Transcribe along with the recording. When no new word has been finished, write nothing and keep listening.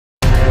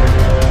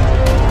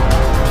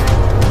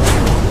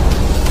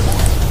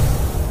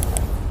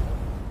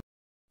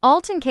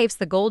Altın Kafes,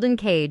 The Golden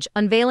Cage,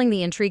 Unveiling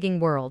the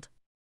Intriguing World.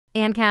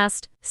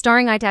 Cast,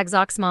 starring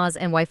Aytax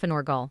and Wife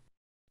Nurgul.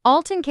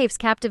 Altın Kafes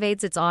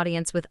captivates its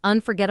audience with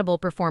unforgettable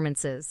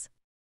performances,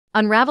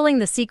 unraveling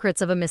the secrets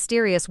of a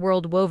mysterious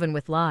world woven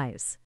with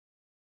lies.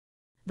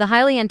 The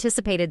highly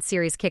anticipated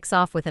series kicks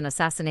off with an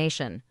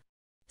assassination,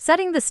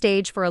 setting the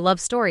stage for a love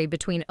story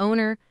between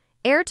owner,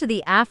 heir to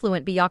the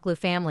affluent Bıyıklı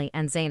family,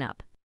 and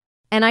Zeynep,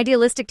 an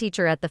idealistic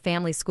teacher at the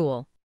family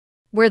school,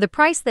 where the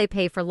price they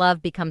pay for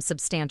love becomes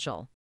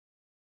substantial.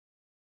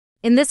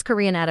 In this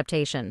Korean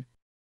adaptation,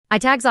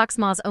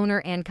 Aytax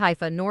owner and Wife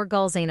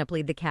Nurgul Zeynep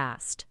lead the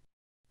cast,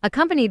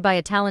 accompanied by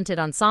a talented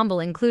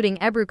ensemble including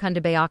Ebru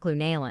Kundabıyıklı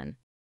Nalan,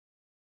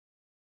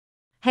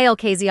 Hale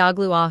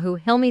Kazıoğlu Ahu,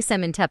 Hilmi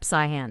Semintep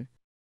Sayhan,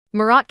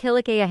 Murat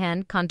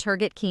Kilikayahan,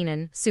 Konturgut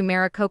Kenan,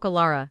 Sumera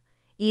Kokalara,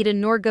 Eda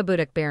Nurgul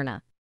Budak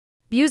Berna,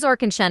 Buz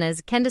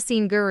Orkanshenaz,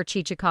 Kendasin Gurur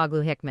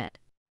Chichikoglu Hikmet,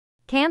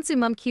 Kansu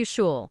Mumku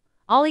Shul,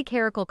 Ali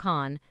Karakul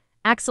Khan,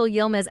 Axel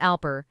Yilmaz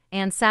Alper,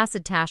 and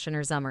Sasid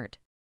Tashaner Zumert.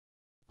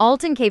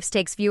 Altın Kafes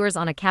takes viewers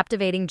on a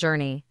captivating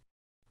journey,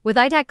 with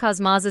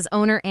Aytax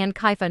owner and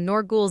Wife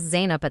Nurgul's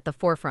Zeynep at the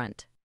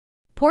forefront,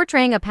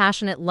 portraying a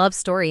passionate love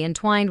story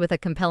entwined with a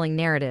compelling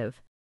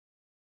narrative.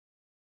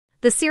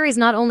 The series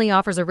not only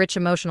offers a rich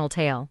emotional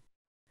tale,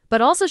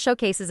 but also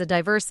showcases a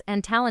diverse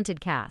and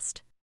talented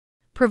cast,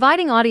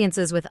 providing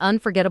audiences with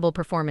unforgettable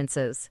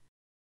performances.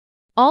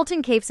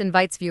 Altın Kafes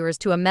invites viewers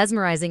to a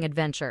mesmerizing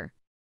adventure,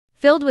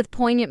 filled with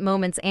poignant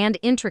moments and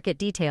intricate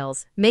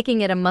details,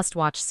 making it a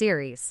must-watch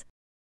series.